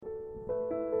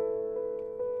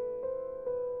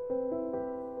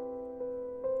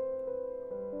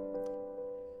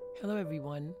Hello,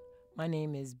 everyone. My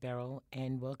name is Beryl,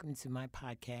 and welcome to my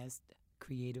podcast,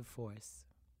 Creative Force.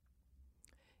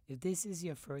 If this is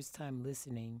your first time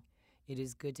listening, it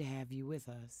is good to have you with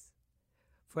us.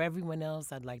 For everyone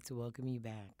else, I'd like to welcome you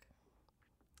back.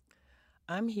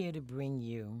 I'm here to bring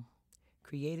you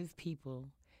creative people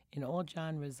in all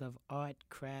genres of art,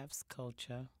 crafts,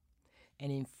 culture,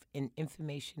 and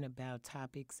information about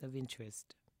topics of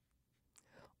interest.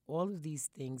 All of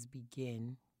these things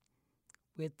begin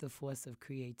with the force of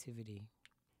creativity.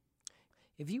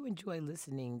 If you enjoy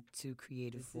listening to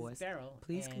Creative This Force, is Beryl,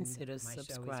 please and consider my show is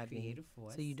subscribing Creative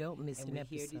Force, so you don't miss and an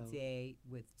we're here episode. today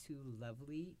with two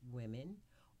lovely women.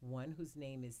 One whose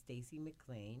name is Stacy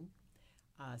McLean.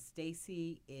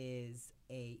 Stacy is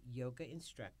a yoga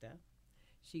instructor.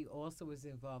 She also is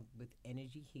involved with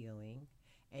energy healing,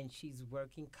 and she's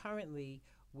working currently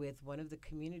with one of the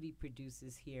community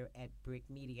producers here at Brick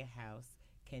Media House,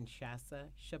 Kinshasa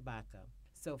Shabaka.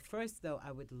 So first, though,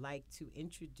 I would like to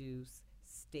introduce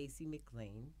Stacy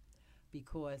McLean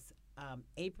because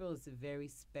April is a very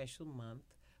special month,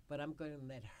 but I'm going to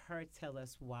let her tell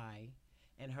us why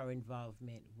and her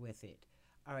involvement with it.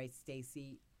 All right,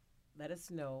 Stacy, let us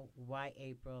know why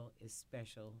April is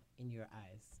special in your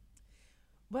eyes.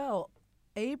 Well,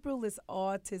 April is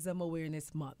Autism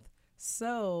Awareness Month.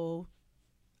 So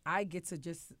I get to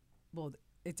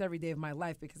it's every day of my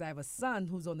life because I have a son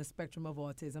who's on the spectrum of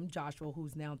autism, Joshua,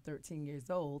 who's now 13 years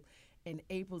old. And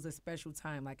April's a special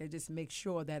time. Like, I just make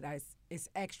sure that it's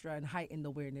extra and heightened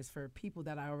awareness for people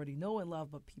that I already know and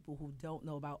love, but people who don't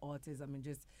know about autism, and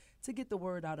just to get the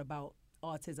word out about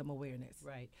autism awareness.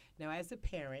 Right. Now, as a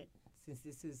parent, since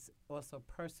this is also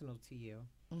personal to you,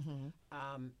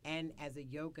 and as a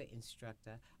yoga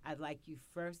instructor, I'd like you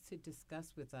first to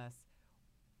discuss with us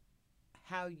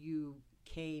how you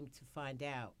came to find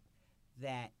out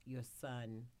that your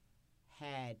son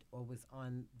had or was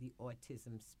on the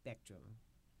autism spectrum.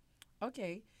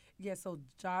 Okay. Yeah, so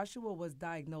Joshua was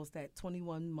diagnosed at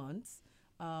 21 months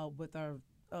with a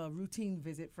routine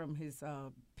visit from his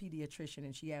pediatrician,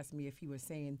 and she asked me if he was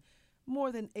saying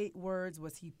more than 8 words.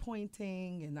 Was he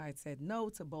pointing? And I said no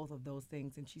to both of those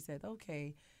things. And she said,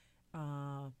 okay,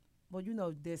 well,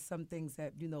 there's some things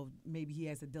that, maybe he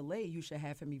has a delay. You should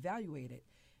have him evaluated.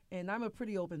 And I'm a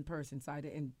pretty open person, so I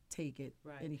didn't take it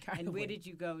any kind and of way. where did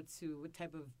you go to? What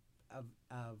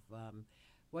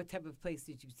type of place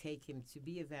did you take him to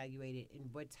be evaluated, and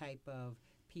what type of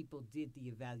people did the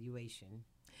evaluation?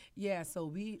 Yeah, so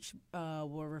we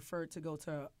were referred to go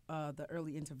to the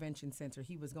early intervention center.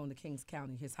 He was going to Kings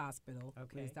County, his hospital,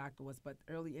 where his doctor was. But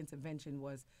early intervention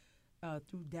was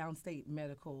through Downstate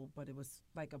Medical, but it was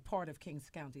like a part of Kings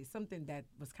County, something that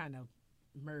was kind of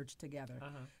merged together.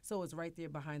 So it was right there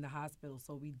behind the hospital.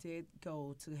 So we did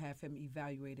go to have him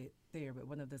evaluated there with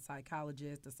one of the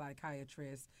psychologists, the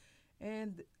psychiatrist.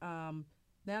 And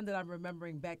now that I'm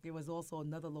remembering back, there was also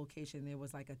another location. There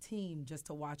was like a team just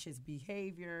to watch his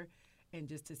behavior and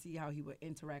just to see how he would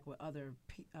interact with other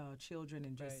children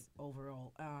and just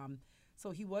overall.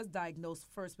 So he was diagnosed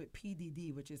first with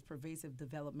PDD, which is pervasive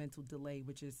developmental delay,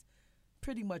 which is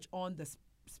pretty much on the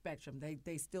spectrum.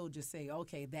 They still just say,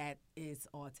 okay, that is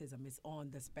autism. It's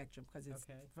on the spectrum because it's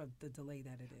for the delay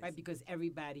that it is. Right, because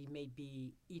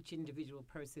each individual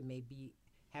person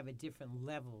have a different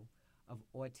level of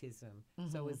autism.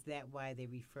 So is that why they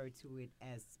refer to it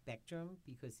as spectrum,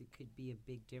 because it could be a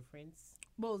big difference?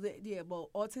 Well,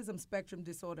 autism spectrum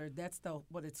disorder, that's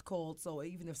what it's called. So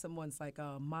even if someone's like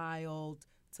mild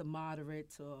to moderate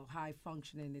to high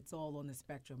functioning, it's all on the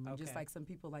spectrum. And just like some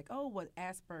people like, what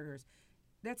Asperger's,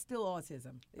 that's still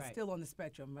autism. It's still on the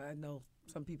spectrum. I know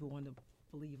some people want to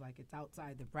believe like it's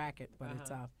outside the bracket, but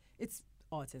it's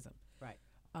autism. Right.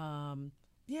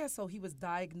 Yeah, so he was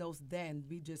diagnosed then.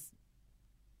 We just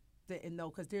didn't know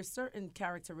because there's certain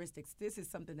characteristics. This is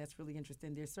something that's really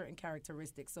interesting. There's certain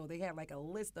characteristics. So they had like a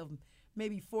list of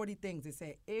maybe 40 things that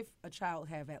said if a child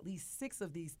have at least 6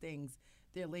 of these things,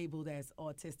 they're labeled as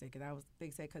autistic. And they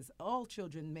said because all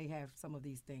children may have some of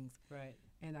these things. Right.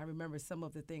 And I remember some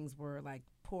of the things were like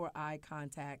poor eye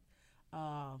contact,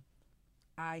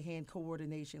 eye-hand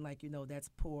coordination, like, that's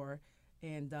poor,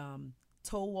 and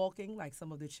toe walking, like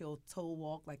some of the children toe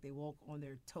walk, like they walk on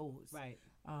their toes. Right.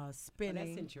 Spinning. Well,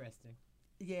 that's interesting.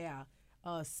 Yeah.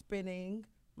 Spinning,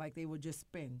 like they would just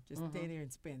spin, just stand there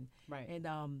and spin. Right. And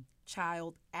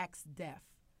child acts deaf.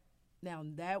 Now,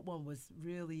 that one was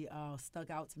really stuck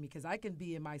out to me because I can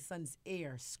be in my son's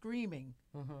ear screaming,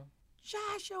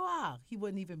 Joshua! He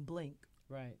wouldn't even blink.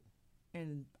 Right.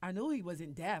 And I knew he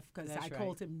wasn't deaf because I right.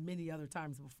 called him many other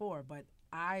times before, but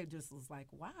I just was like,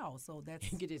 wow. So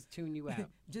that's You could just tune you out.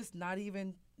 just not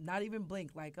even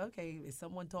blink. Like, okay, is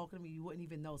someone talking to me? You wouldn't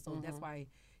even know. So that's why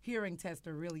hearing tests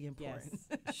are really important.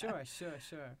 Yes. Sure.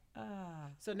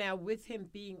 So now with him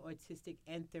being autistic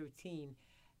and 13,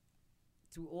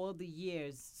 through all the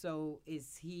years, so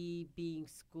is he being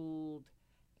schooled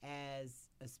as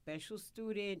a special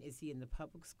student? Is he in the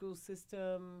public school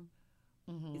system?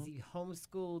 Is he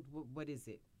homeschooled? What is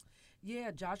it?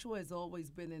 Yeah, Joshua has always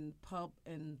been in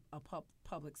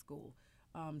public school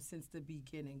since the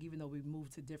beginning. Even though we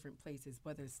moved to different places,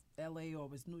 whether it's L.A. or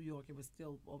it was New York, it was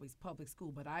still always public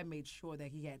school. But I made sure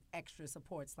that he had extra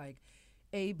supports like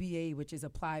ABA, which is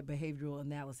Applied Behavioral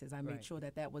Analysis. I made sure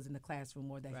that was in the classroom,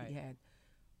 or that he had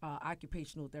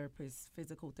occupational therapists,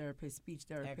 physical therapists, speech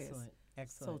therapists.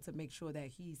 Excellent. So to make sure that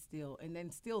he's still, and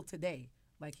then still today,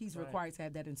 like he's required to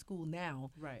have that in school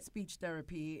now. Right. Speech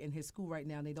therapy in his school right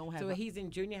now. They don't have. So he's in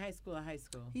junior high school or high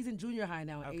school? He's in junior high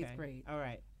now, in 8th grade. All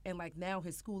right. And like now,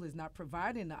 his school is not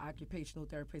providing the occupational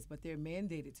therapist, but they're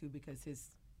mandated to because his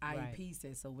IEP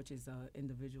says so, which is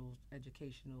individual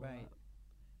educational. Right.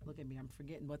 Look at me, I'm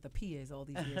forgetting what the P is all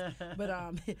these years.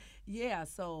 But yeah,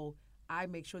 so I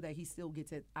make sure that he still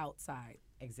gets it outside.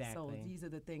 Exactly. So these are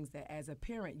the things that, as a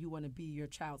parent, you want to be your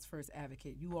child's first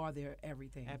advocate. You are their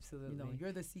everything. Absolutely. You know,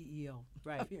 you're the CEO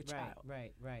of your child.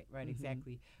 Right.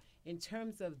 Exactly. In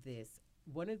terms of this,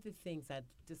 one of the things I'd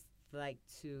just like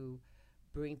to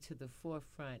bring to the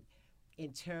forefront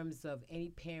in terms of any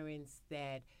parents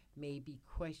that may be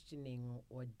questioning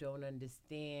or don't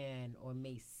understand or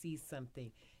may see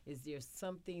something, is there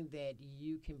something that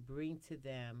you can bring to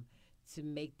them to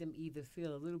make them either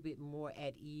feel a little bit more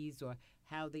at ease, or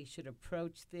how they should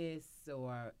approach this,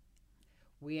 or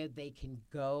where they can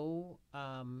go?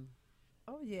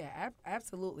 Oh, yeah,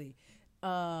 absolutely.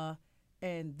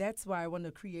 And that's why I want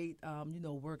to create,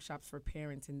 workshops for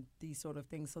parents and these sort of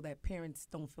things, so that parents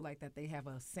don't feel like that they have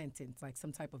a sentence, like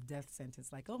some type of death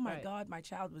sentence, like, oh, my God, my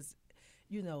child was,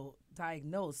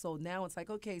 diagnosed. So now it's like,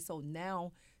 okay, so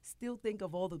now still think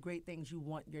of all the great things you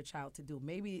want your child to do.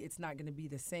 Maybe it's not going to be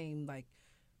the same, like,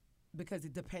 because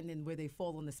it depending where they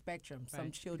fall on the spectrum. Right.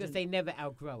 Some children, because they never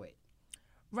outgrow it.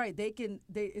 Right,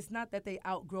 it's not that they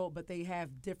outgrow it, but they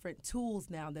have different tools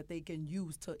now that they can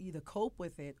use to either cope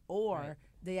with it, or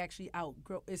they actually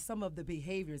outgrow. It's some of the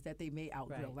behaviors that they may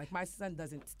outgrow. Right. Like my son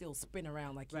doesn't still spin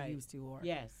around like he used to, or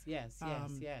yes.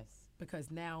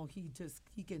 because now he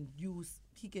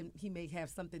may have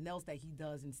something else that he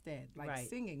does instead, like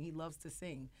singing. He loves to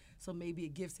sing, so maybe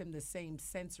it gives him the same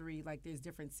sensory. Like there's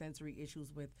different sensory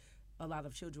issues with a lot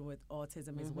of children with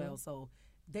autism as well. So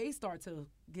they start to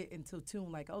get into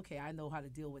tune, like, okay, I know how to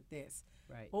deal with this.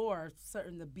 Right. Or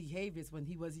certain the behaviors when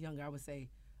he was younger, I would say,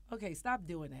 okay, stop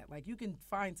doing that. Like, you can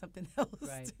find something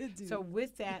else to do. So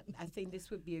with that, I think this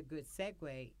would be a good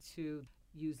segue to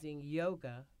using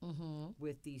yoga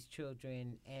with these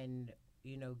children, and,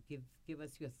 give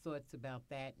us your thoughts about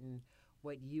that and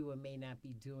what you or may not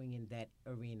be doing in that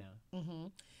arena.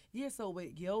 Yeah, so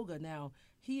with yoga now,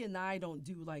 he and I don't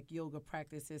do like yoga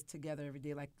practices together every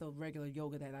day, like the regular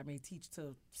yoga that I may teach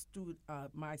to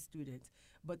my students.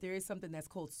 But there is something that's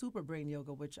called Super Brain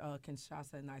Yoga, which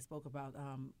Kinshasa and I spoke about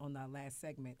on our last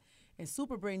segment. And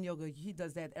Super Brain Yoga, he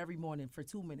does that every morning for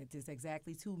 2 minutes. It's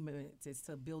exactly 2 minutes. It's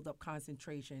to build up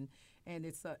concentration. And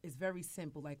it's very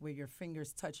simple, like where your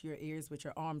fingers touch your ears with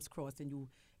your arms crossed, and you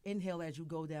inhale as you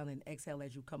go down and exhale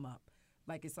as you come up.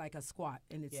 Like it's like a squat,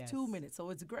 and it's 2 minutes, so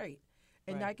it's great.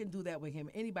 And I can do that with him.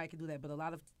 Anybody can do that, but a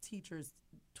lot of teachers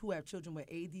who have children with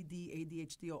ADD,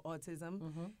 ADHD, or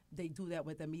autism, they do that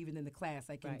with them even in the class.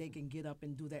 Like, and they can get up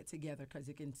and do that together because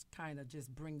it can kind of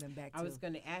just bring them back. I was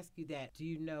going to ask you that. Do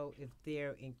you know if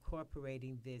they're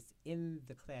incorporating this in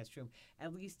the classroom?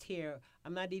 At least here,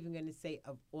 I'm not even going to say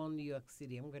of all New York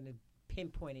City. I'm going to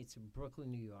pinpoint it to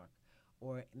Brooklyn, New York,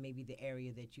 or maybe the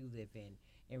area that you live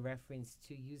in reference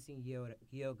to using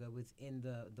yoga within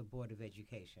the Board of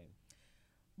Education.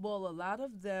 Well, a lot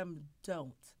of them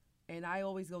don't, and I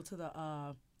always go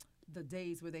to the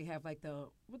days where they have like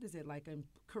like a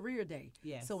career day.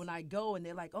 Yes. So when I go and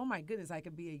they're like, oh my goodness, I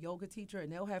could be a yoga teacher,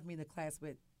 and they'll have me in the class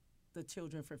with the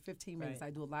children for 15 minutes. I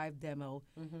do a live demo,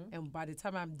 and by the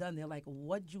time I'm done, they're like,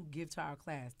 what'd you give to our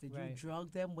class? Did you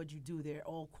drug them? What'd you do? They're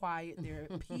all quiet. They're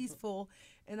peaceful.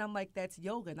 And I'm like, that's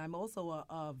yoga. And I'm also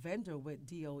a vendor with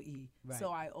DOE. So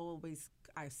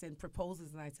I send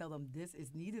proposals, and I tell them this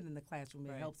is needed in the classroom.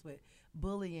 It helps with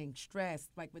bullying, stress.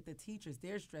 Like with the teachers,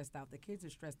 they're stressed out. The kids are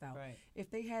stressed out.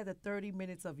 If they had 30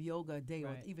 minutes of yoga a day,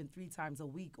 or even 3 times a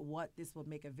week, what this would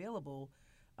make available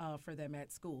for them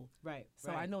at school.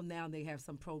 So I know now they have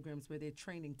some programs where they're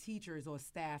training teachers or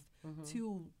staff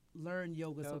to learn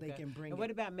yoga so they can bring And it.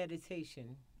 what about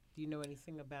meditation? Do you know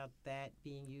anything about that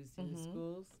being used in the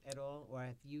schools at all, or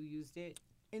have you used it?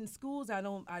 In schools, I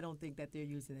don't think that they're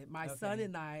using it. My son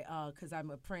and I, because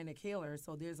I'm a pranic healer,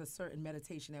 so there's a certain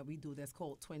meditation that we do that's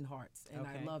called Twin Hearts, and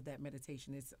I love that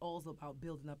meditation. It's also about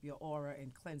building up your aura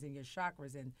and cleansing your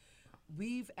chakras, and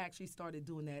we've actually started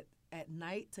doing that at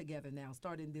night together now,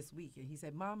 starting this week. And he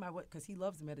said, Mom, because he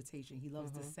loves meditation. He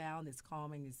loves the sound. It's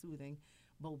calming, it's soothing.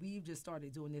 But we've just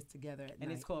started doing this together at night.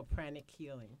 And it's called pranic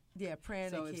healing. Yeah,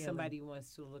 pranic healing. So if somebody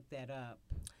wants to look that up.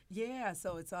 Yeah,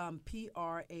 so it's Pranic,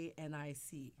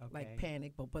 like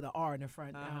panic, but an R in the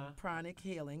front. Pranic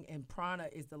healing, and prana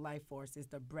is the life force, is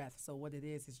the breath. So what it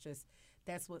is just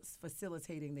that's what's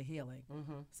facilitating the healing.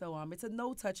 So it's a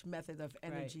no-touch method of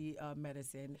energy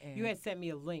medicine. And you had sent me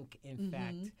a link, in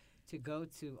fact, to go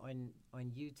to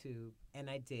on YouTube, and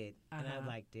I did, and I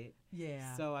liked it.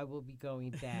 Yeah. So I will be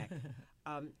going back.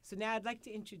 So now I'd like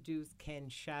to introduce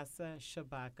Kanshasa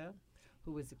Shabaka,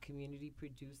 who was a community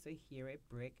producer here at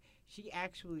BRIC. She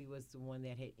actually was the one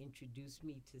that had introduced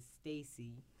me to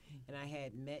Stacy, and I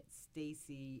had met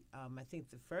Stacy, I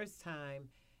think the first time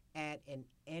at an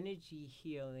energy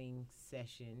healing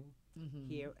session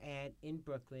here in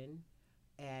Brooklyn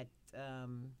at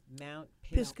Mount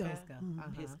Pisgah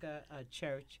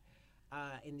Church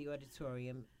in the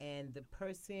auditorium. And the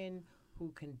person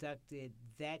who conducted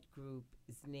that group,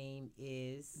 his name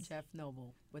is Jeff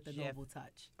Noble, with the Noble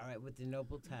Touch. All right, with the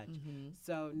Noble Touch.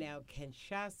 So now,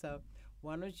 Kanshasa,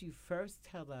 why don't you first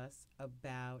tell us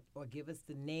about, or give us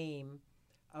the name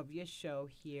of your show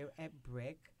here at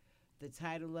BRIC, the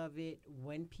title of it,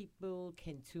 when people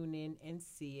can tune in and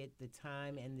see it, the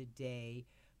time and the day,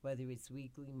 whether it's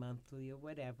weekly, monthly, or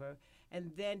whatever.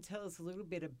 And then tell us a little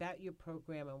bit about your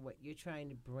program and what you're trying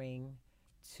to bring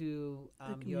to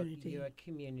your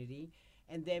community.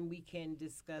 And then we can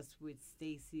discuss with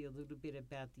Stacy a little bit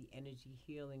about the energy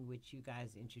healing, which you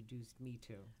guys introduced me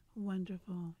to.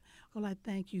 Wonderful. Well, I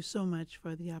thank you so much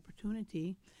for the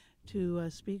opportunity to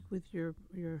speak with your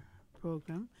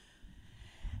program.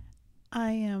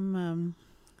 I am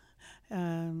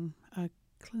a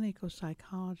clinical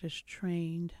psychologist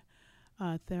trained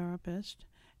therapist,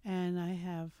 and I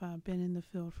have been in the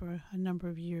field for a number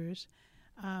of years.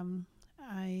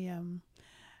 I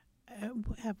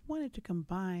have wanted to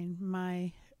combine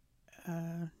my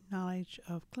knowledge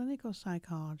of clinical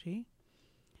psychology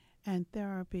and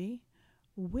therapy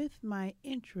with my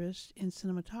interest in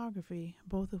cinematography,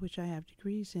 both of which I have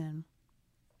degrees in.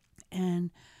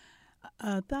 And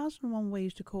 1001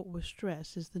 Ways to Cope with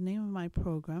Stress is the name of my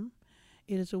program.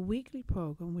 It is a weekly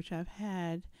program which I've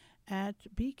had at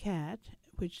BCAT,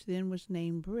 which then was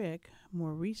named BRIC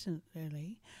more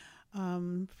recently,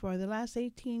 for the last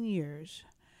 18 years.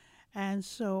 And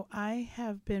so I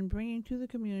have been bringing to the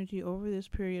community over this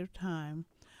period of time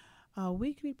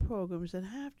weekly programs that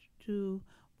have to do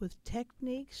with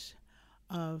techniques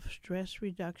of stress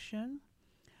reduction,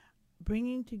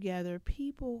 bringing together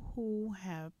people who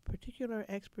have particular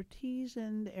expertise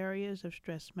in the areas of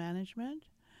stress management.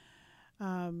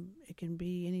 It can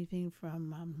be anything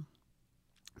from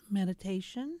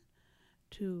meditation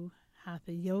to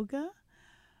hatha yoga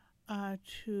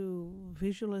to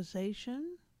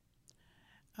visualization.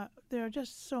 There are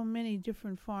just so many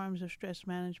different forms of stress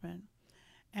management.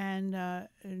 And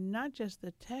not just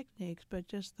the techniques, but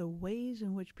just the ways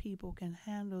in which people can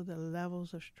handle the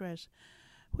levels of stress,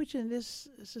 which in this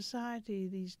society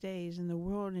these days, in the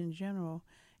world in general,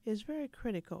 is very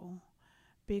critical,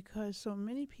 because so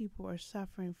many people are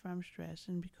suffering from stress,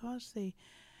 and because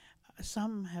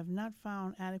some have not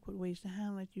found adequate ways to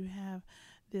handle it, you have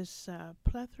this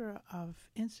plethora of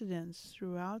incidents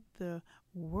throughout the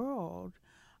world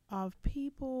of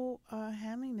people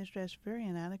handling the stress very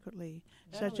inadequately,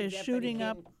 such as shooting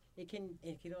up. It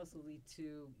can also lead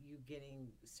to you getting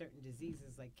certain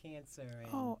diseases like cancer.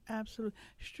 Oh, absolutely.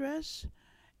 Stress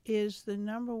is the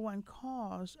number one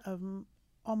cause of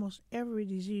almost every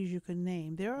disease you can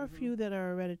name. There are a few that are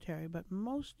hereditary, but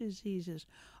most diseases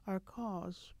are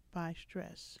caused by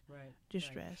stress,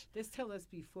 distress. Right. Just tell us,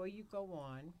 before you go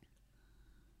on,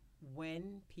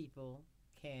 when people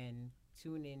can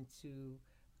tune into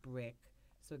BRIC.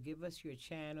 So give us your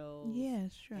channels.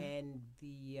 Yes, sure. And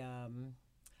the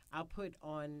I'll put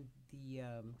on the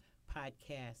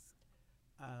podcast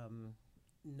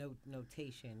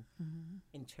notation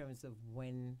in terms of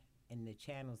when and the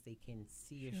channels they can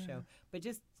see your show. But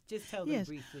just tell them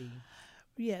briefly.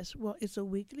 Yes. Well, it's a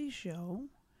weekly show,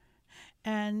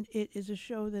 and it is a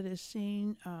show that is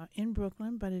seen in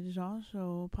Brooklyn, but it is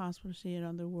also possible to see it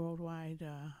on the worldwide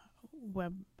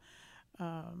web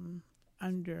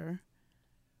under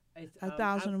It's,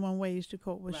 1,001 Ways to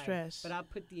Cope with right, Stress. but I'll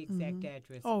put the exact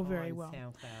address Oh, on very well.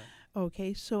 SoundCloud.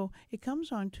 Okay, so it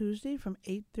comes on Tuesday from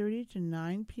 8:30 to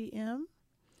 9 p.m.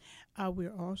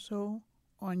 We're also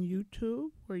on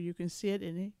YouTube where you can see it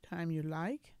anytime you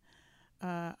like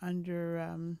under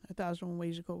 1,001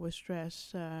 Ways to Cope with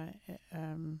Stress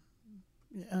under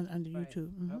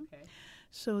YouTube. Okay.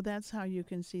 So that's how you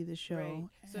can see the show. Right.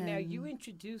 So now you And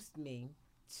introduced me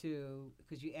to,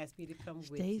 because you asked me to come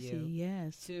with Stacy, you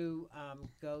yes. to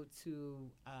go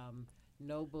to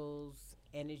Noble's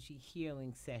energy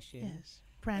healing session. Yes.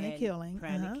 Pranic and healing.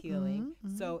 Pranic healing.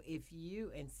 mhm. So if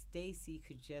you and Stacy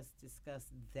could just discuss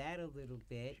that a little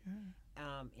bit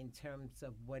Sure. in terms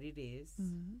of what it is,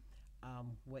 Mhm.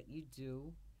 what you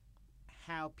do,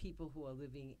 how people who are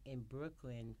living in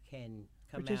Brooklyn can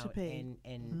come out Participate.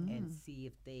 and see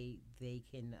if they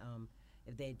can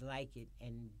if they'd like it,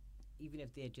 and even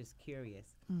if they're just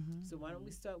curious. Mhm. So why don't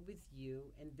we start with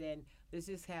you, and then let's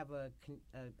just have a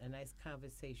nice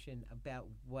conversation about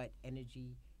what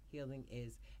energy healing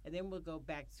is, and then we'll go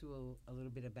back to a little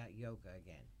bit about yoga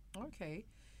again. Okay.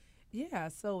 Yeah,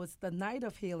 so it's the night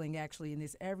of healing actually, and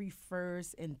it's every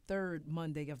first and third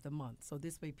Monday of the month. So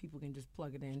this way people can just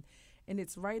plug it in. And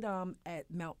it's right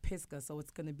at Mount Pisgah, so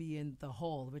it's going to be in the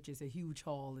hall, which is a huge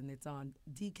hall, and it's on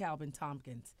DeKalb and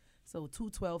Tompkins. So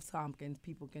 212 Tompkins,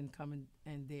 people can come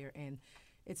in there, and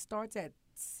it starts at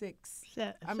 6.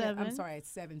 I'm 7 sorry, at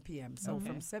 7 p.m. So Okay.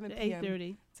 from 7 to p.m.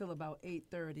 8:30. till about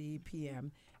 8:30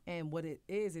 p.m. And what it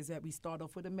is that we start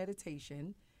off with a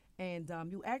meditation, and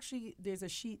you actually, there's a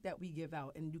sheet that we give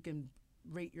out, and you can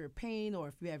rate your pain or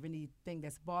if you have anything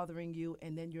that's bothering you,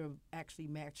 and then you're actually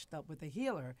matched up with a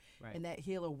healer, Right. and that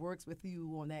healer works with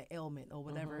you on that ailment or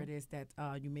whatever it is that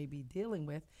you may be dealing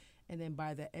with. And then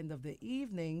by the end of the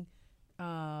evening,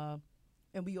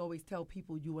 and we always tell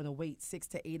people you want to wait 6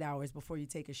 to 8 hours before you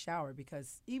take a shower,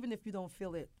 because even if you don't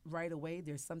feel it right away,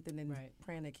 there's something in Right.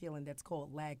 pranic healing that's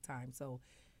called lag time. So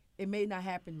it may not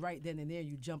happen right then and there.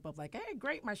 You jump up like, hey,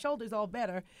 great, my shoulder's all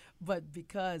better. But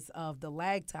because of the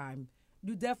lag time,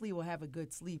 you definitely will have a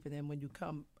good sleep. And then when you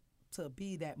come to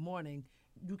be that morning,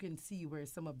 you can see where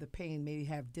some of the pain may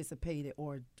have dissipated,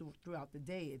 or throughout the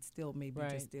day, it still may be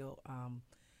Right. just still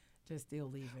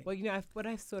leaving. Well, what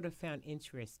I sort of found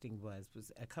interesting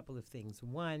was a couple of things.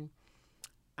 One,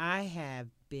 I have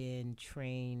been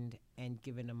trained and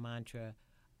given a mantra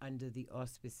under the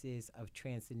auspices of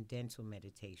transcendental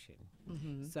meditation.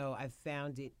 Mm-hmm. So I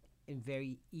found it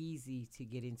very easy to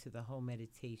get into the whole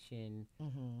meditation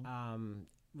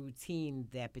routine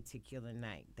that particular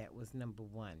night. That was number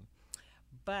one.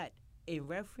 But in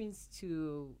reference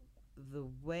to the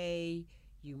way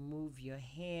you move your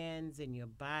hands and your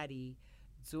body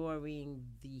during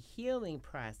the healing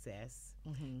process,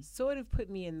 sort of put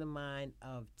me in the mind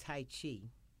of Tai Chi,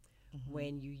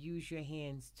 when you use your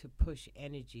hands to push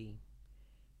energy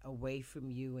away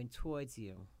from you and towards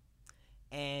you.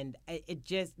 And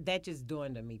that just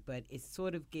dawned on me, but it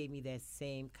sort of gave me that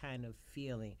same kind of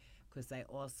feeling, because I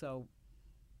also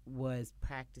was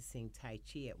practicing Tai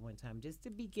Chi at one time, just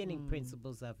the beginning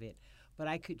principles of it. But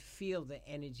I could feel the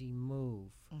energy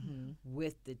move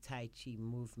with the Tai Chi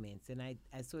movements. And I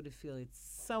sort of feel it's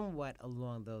somewhat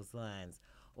along those lines,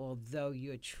 although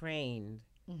you're trained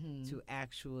to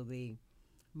actually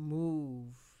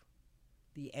move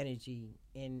the energy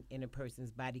in a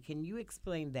person's body. Can you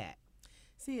explain that?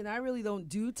 See, and I really don't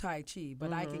do Tai Chi,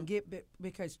 but I can get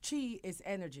because Chi is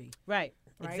energy. Right.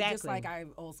 Right, Exactly. just like I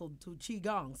also do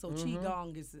Qigong. So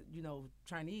Qigong is,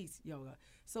 Chinese yoga.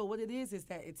 So what it is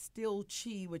that it's still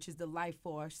Qi, which is the life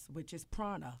force, which is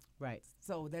prana. Right.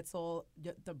 So that's all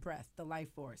the breath, the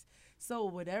life force. So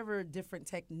whatever different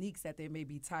techniques that there may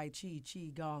be, Tai Chi,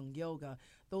 Qigong, yoga,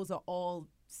 those are all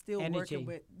still Energy. working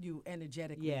with you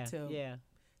energetically to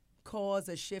cause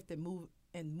a shift and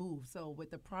move. So with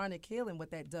the pranic healing,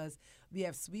 what that does, we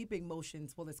have sweeping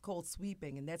motions. Well, it's called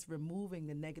sweeping, and that's removing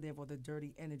the negative or the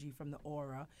dirty energy from the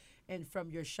aura and from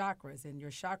your chakras. And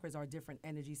your chakras are different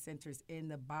energy centers in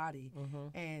the body,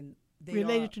 and they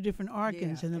Related are, to different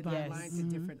organs in the body. aligned to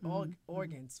different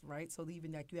organs, right? So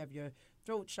even like you have your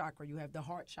throat chakra, you have the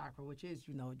heart chakra, which is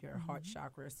your heart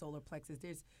chakra, solar plexus.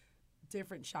 There's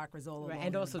different chakras all Right. along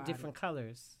And in also the body. different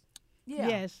colors. Yeah.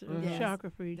 Yes, Yes. chakra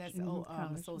for each. That's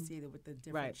colors. associated with the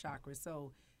different Right. chakras.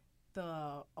 So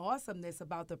the awesomeness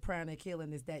about the pranic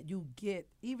healing is that you get,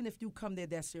 even if you come there,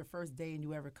 that's your first day and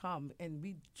you ever come, and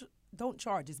we don't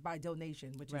charge, it's by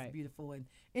donation, which Right. is beautiful, and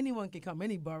anyone can come,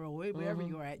 any borough, wherever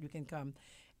you're at, you can come.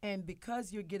 And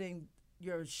because you're getting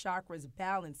your chakras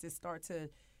balanced, it starts to,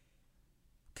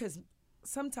 because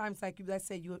sometimes, like let's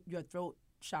say your throat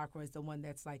chakra is the one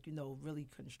that's like, really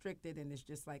constricted and it's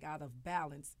just like out of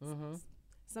balance.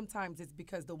 Sometimes it's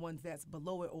because the ones that's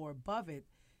below it or above it,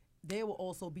 they will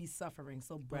also be suffering.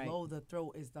 So below the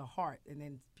throat is the heart. And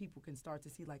then people can start to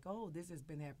see like, oh, this has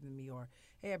been happening to me. Or,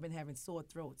 hey, I've been having sore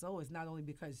throats. Oh, it's not only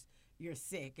because you're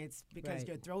sick. It's because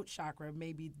your throat chakra,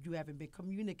 maybe you haven't been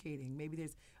communicating. Maybe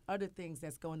there's other things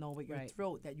that's going on with your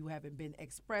throat that you haven't been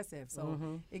expressive.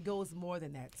 So it goes more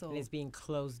than that. So and it's being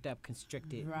closed up,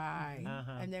 constricted. Right.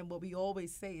 And then what we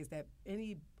always say is that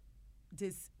any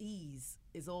dis-ease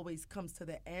always comes to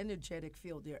the energetic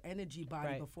field, your energy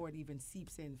body, before it even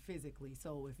seeps in physically.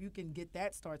 So if you can get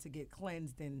that start to get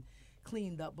cleansed and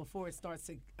cleaned up before it starts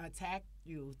to attack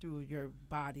you through your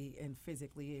body and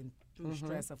physically and through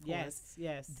stress, of course,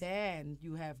 then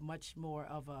you have much more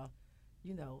of a,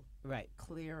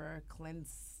 clearer,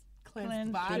 cleansed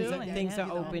body. Things are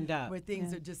opened up. Where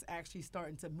things are just actually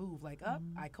starting to move. Like,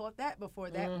 I caught that before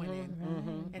that went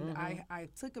in. And I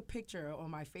took a picture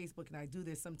on my Facebook, and I do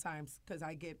this sometimes because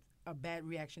I get a bad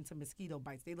reaction to mosquito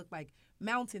bites. They look like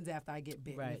mountains after I get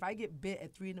bit. And if I get bit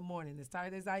at 3 a.m, as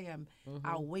tired as I am,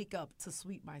 I'll wake up to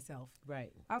sweep myself.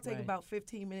 I'll take about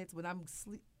 15 minutes. When I'm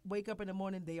wake up in the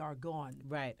morning, they are gone.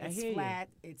 It's flat.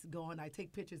 It's gone. I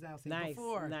take pictures out. Say,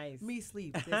 before me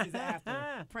sleep. This is after.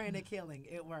 Pranic healing.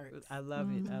 It works. I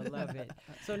love it. I love it.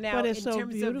 So now, in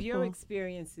terms of your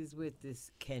experiences with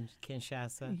this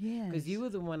Kinshasa, because you were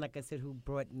the one, like I said, who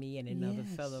brought me and another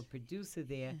fellow producer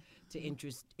there to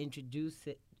introduce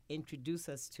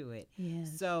us to it.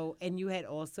 So, and you had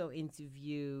also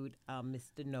interviewed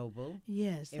Mr. Noble.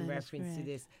 In reference to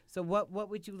this. So, what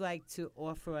would you like to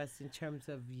offer us in terms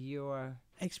of your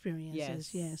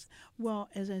experiences? Well,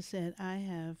 as I said, I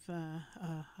have a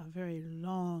very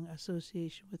long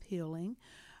association with healing.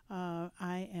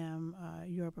 I am a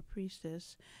Yoruba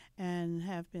priestess and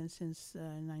have been since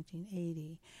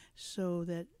 1980. So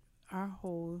that our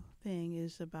whole thing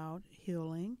is about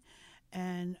healing.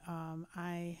 And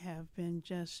I have been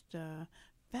just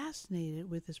fascinated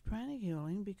with this pranic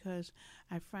healing because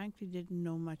I frankly didn't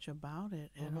know much about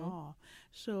it at all.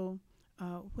 So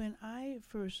when I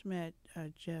first met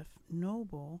Jeff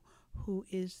Noble, who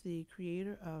is the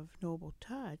creator of Noble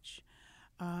Touch,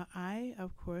 I,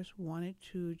 of course, wanted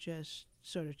to just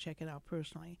sort of check it out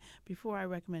personally. Before I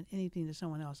recommend anything to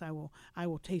someone else, I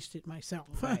will taste it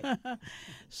myself.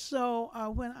 So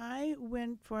when I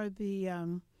went for the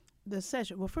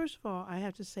session, well, first of all, I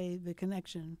have to say the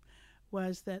connection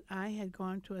was that I had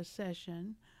gone to a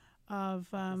session of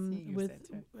with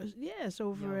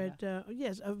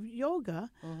of yoga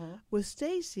with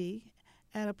Stacy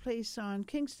at a place on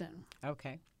Kingston.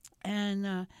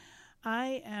 And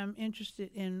I am interested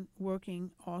in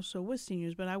working also with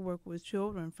seniors, but I work with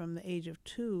children from the age of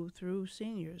 2 through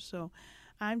seniors. So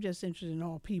I'm just interested in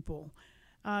all people.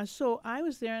 So I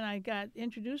was there and I got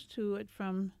introduced to it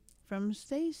from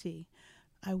Stacy.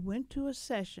 I went to a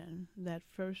session that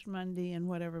first Monday in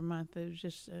whatever month. It was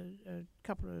just a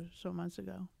couple of so months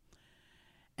ago.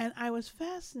 And I was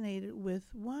fascinated with,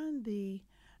 one, the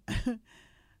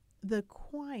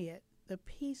quiet, the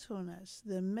peacefulness,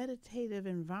 the meditative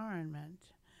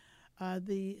environment,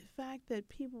 the fact that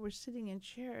people were sitting in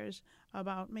chairs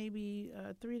about maybe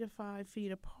 3 to 5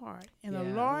 feet apart in a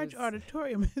large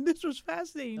auditorium. This was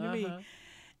fascinating to me.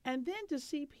 And then to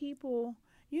see people,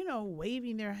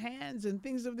 waving their hands and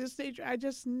things of this nature,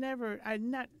 I'd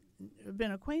not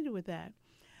been acquainted with that.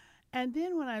 And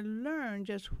then when I learned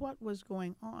just what was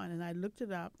going on, and I looked it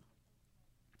up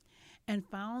and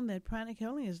found that pranic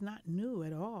healing is not new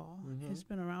at all. It's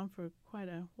been around for quite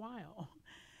a while.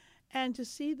 And to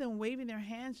see them waving their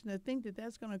hands and to think that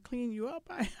that's going to clean you up,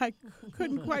 I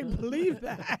couldn't quite believe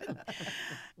that.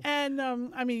 And,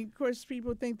 of course,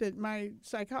 people think that my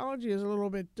psychology is a little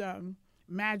bit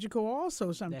magical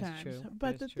also sometimes. That's true.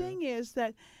 But the thing is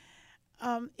that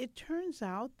it turns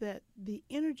out that the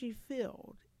energy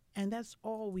field, and that's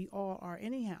all we all are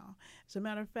anyhow. As a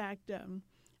matter of fact,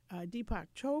 Deepak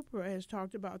Chopra has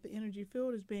talked about the energy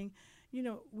field as being,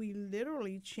 we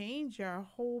literally change our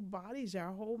whole bodies,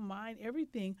 our whole mind,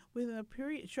 everything within a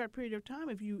short period of time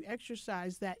if you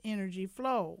exercise that energy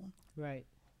flow.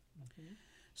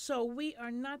 So we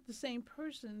are not the same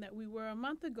person that we were a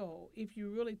month ago if you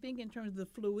really think in terms of the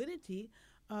fluidity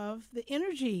of the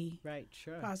energy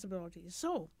possibilities.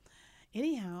 So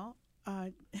anyhow,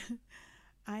 I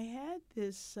had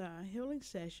this healing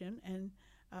session and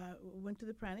went to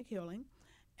the pranic healing,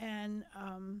 and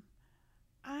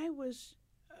I was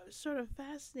sort of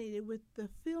fascinated with the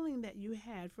feeling that you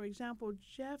had. For example,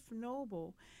 Jeff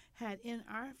Noble had in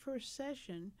our first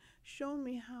session shown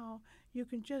me how you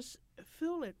can just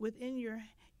feel it within your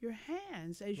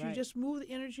hands as you just move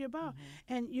the energy about.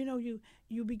 And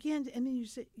you begin to, and then you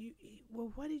say,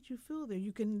 well, what did you feel there?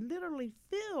 You can literally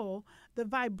feel the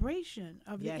vibration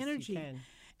of the energy. You can.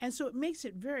 And so it makes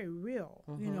it very real.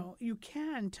 You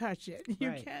can touch it.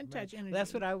 You can touch energy. Well,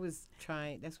 that's what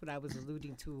I was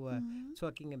alluding to,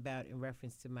 talking about in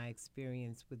reference to my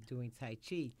experience with doing Tai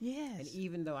Chi. Yes. And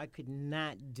even though I could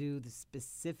not do the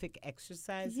specific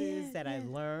exercises that I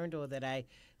learned or that I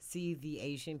see the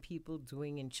Asian people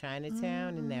doing in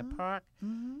Chinatown in that park,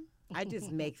 I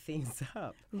just make things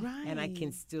up. Right. And I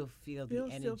can still feel the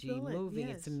energy moving.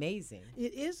 It's amazing.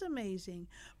 It is amazing.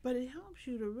 But it helps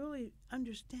you to really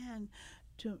understand,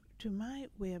 to my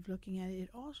way of looking at it, it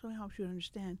also helps you to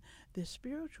understand the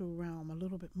spiritual realm a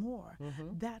little bit more,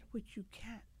 that which you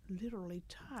can't literally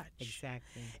touch.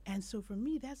 Exactly. And so for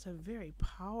me, that's a very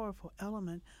powerful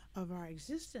element of our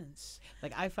existence.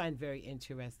 Like, I find very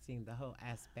interesting the whole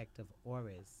aspect of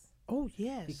auras. Oh,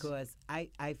 yes. Because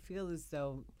I feel as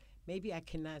though maybe I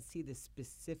cannot see the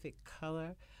specific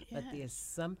color, but there's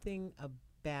something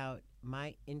about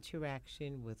my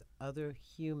interaction with other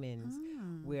humans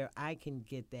where I can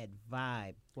get that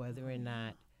vibe, whether or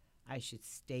not I should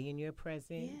stay in your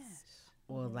presence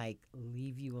or like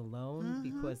leave you alone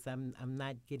because I'm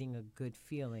not getting a good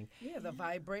feeling. Yeah, the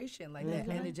vibration, like that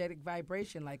energetic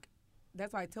vibration, like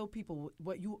that's why I tell people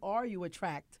what you are, you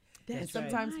attract. And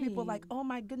sometimes people are like, oh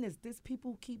my goodness, these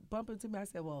people keep bumping to me. I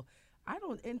said, well, I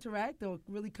don't interact or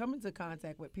really come into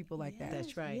contact with people like that.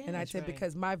 That's right. And I said,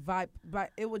 because my vibe,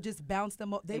 it would just bounce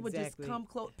them up. They would just come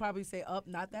close, probably say, up,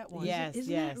 not that one. Yes,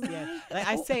 Isn't yes, that yes. right? Like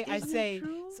I Isn't say, that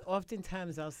true? so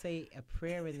oftentimes I'll say a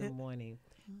prayer in the morning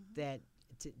that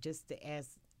just to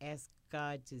ask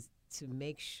God just to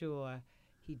make sure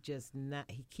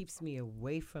he keeps me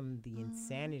away from the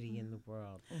insanity in the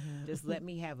world. Just let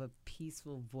me have a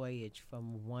peaceful voyage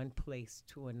from one place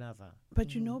to another.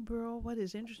 But you know, Burl, what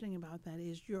is interesting about that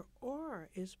is your aura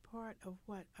is part of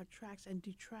what attracts and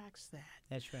detracts that.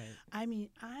 That's right. I mean,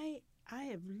 I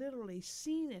have literally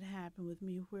seen it happen with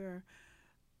me where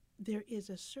there is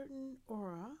a certain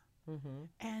aura,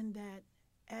 and that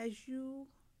as you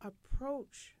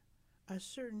approach a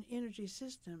certain energy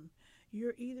system,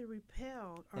 you're either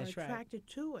repelled or attracted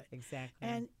to it. Exactly.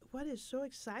 And what is so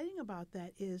exciting about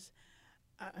that is,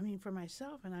 I mean, for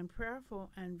myself, and I'm prayerful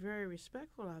and very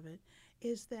respectful of it,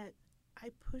 is that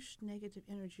I push negative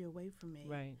energy away from me.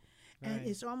 Right. And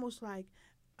it's almost like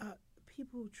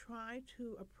people who try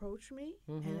to approach me,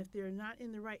 and if they're not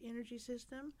in the right energy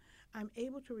system, I'm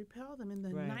able to repel them in the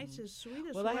nicest,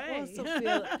 sweetest way. Well, I also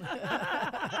feel,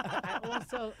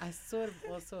 I sort of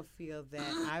also feel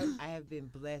that I have been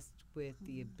blessed with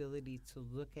the ability to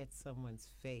look at someone's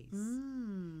face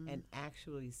and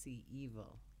actually see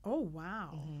evil. Oh,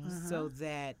 wow. So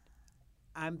that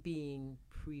I'm being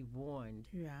pre-warned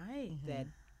that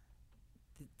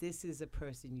this is a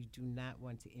person you do not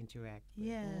want to interact with.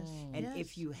 Yes. And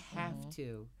if you have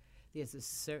to, there's a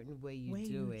certain way you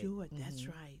do it. That's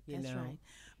right. You That's know? right.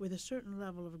 With a certain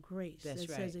level of grace That's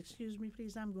that right. says, excuse me,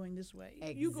 please, I'm going this way.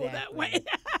 Exactly. You go that way.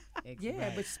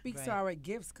 Yeah, but speaks to our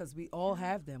gifts because we all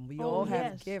have them. We all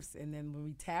have gifts, and then when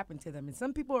we tap into them, and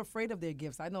some people are afraid of their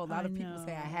gifts. I know a lot of people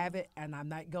say, I have it, and I'm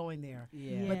not going there.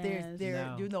 Yeah. But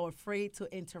they're afraid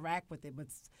to interact with it. But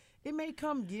it may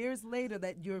come years later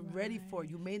that you're ready for it.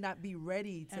 You may not be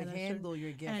ready to handle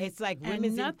your gift. It's like and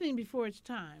women's nothing before it's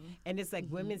time. and it's like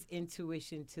women's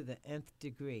intuition to the nth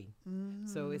degree.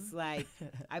 So it's like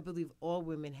I believe all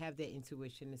women have that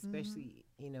intuition, especially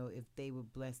if they were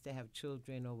blessed to have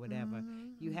children or whatever.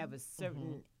 You have a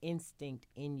certain instinct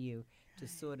in you to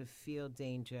sort of feel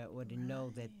danger or to know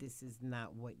that this is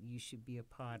not what you should be a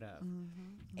part of.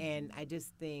 And I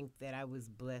just think that I was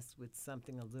blessed with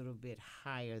something a little bit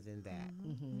higher than that,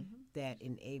 that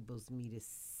enables me to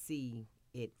see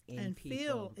it in and people.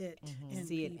 feel it in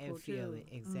See it people, and feel too. it.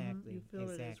 Exactly. You feel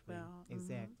exactly. it as well.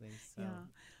 Exactly. So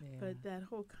But that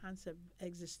whole concept of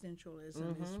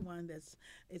existentialism is one that's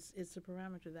it's a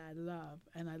parameter that I love,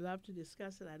 and I love to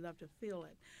discuss it. I love to feel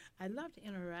it. I love to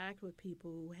interact with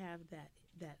people who have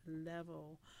that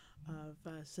level of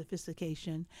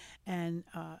sophistication and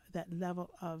that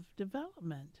level of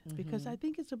development, because I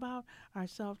think it's about our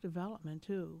self-development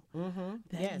too.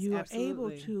 That you are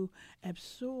able to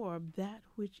absorb that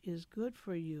which is good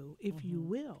for you, if you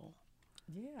will.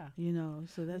 Yeah.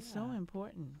 So that's so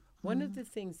important. one of the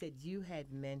things that you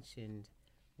had mentioned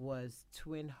was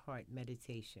twin heart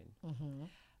meditation.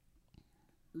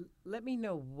 let me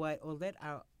know let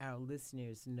our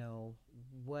listeners know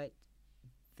what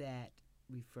that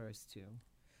refers to.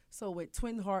 So with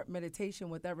twin heart meditation,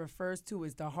 what that refers to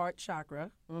is the heart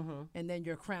chakra, and then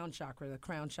your crown chakra,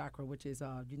 which is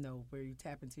where you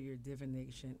tap into your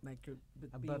divination, like you're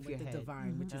above being with the head.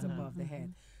 divine, which is above the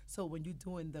head. So when you're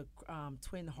doing the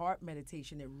twin heart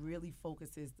meditation, it really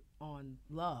focuses on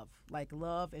love,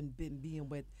 and being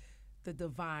with the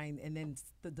divine, and then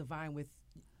the divine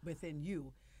within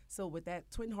you. So with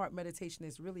that twin heart meditation,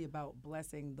 it's really about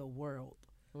blessing the world.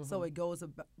 So it goes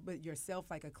with yourself,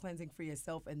 like a cleansing for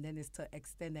yourself, and then it's to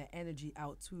extend that energy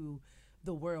out to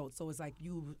the world. So it's like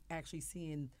you actually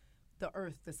seeing the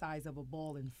earth the size of a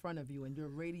ball in front of you, and you're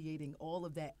radiating all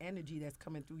of that energy that's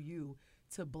coming through you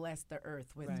to bless the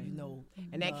earth with,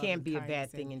 and that can't be a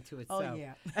bad thing into itself. Oh,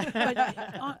 yeah. But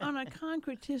on a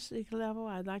concretistic level,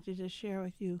 I'd like to just share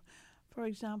with you, for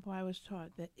example, I was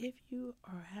taught that if you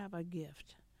have a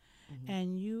gift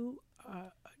and you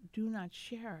do not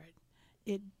share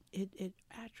it, it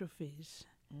atrophies.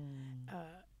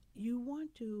 You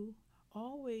want to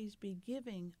always be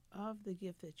giving of the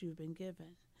gift that you've been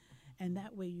given, and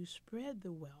that way you spread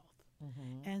the wealth.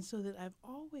 And so that I've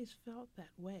always felt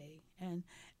that way, and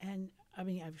I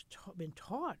mean I've been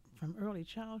taught from early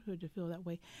childhood to feel that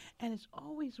way, and it's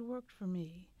always worked for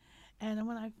me. And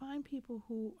when I find people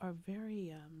who are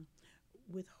very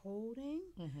withholding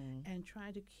and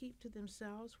trying to keep to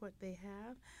themselves what they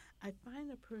have, I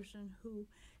find a person who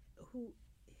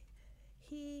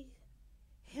he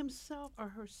himself or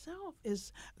herself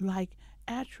is like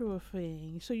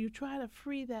atrophying. So you try to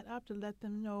free that up to let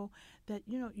them know that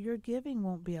your giving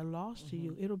won't be a loss to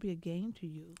you; it'll be a gain to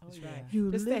you. That's right.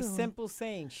 Just that simple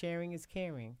saying: sharing is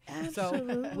caring.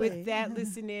 Absolutely. So with that,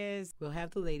 listeners, we'll have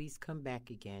the ladies come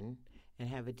back again and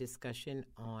have a discussion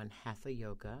on Hatha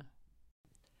Yoga,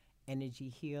 energy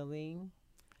healing,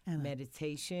 And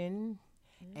meditation,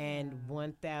 and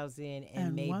 1,000 and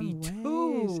And maybe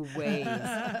 2 ways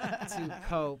to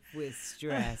cope with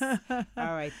stress. All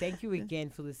right. Thank you again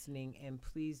for listening, and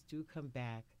please do come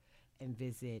back and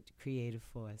visit Creative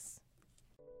Force.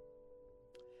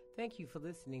 Thank you for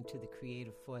listening to the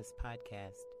Creative Force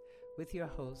podcast with your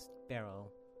host,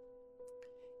 Beryl.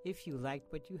 If you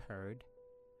liked what you heard,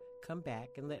 come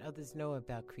back and let others know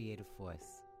about Creative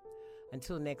Force.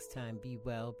 Until next time, be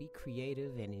well, be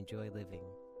creative, and enjoy living.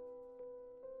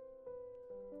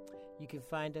 You can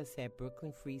find us at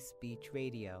Brooklyn Free Speech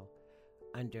Radio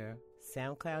under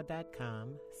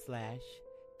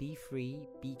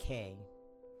soundcloud.com/BeFreeBK.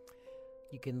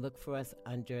 You can look for us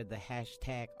under the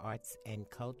hashtag Arts and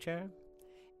Culture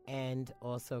and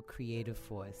also Creative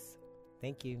Force.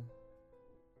 Thank you.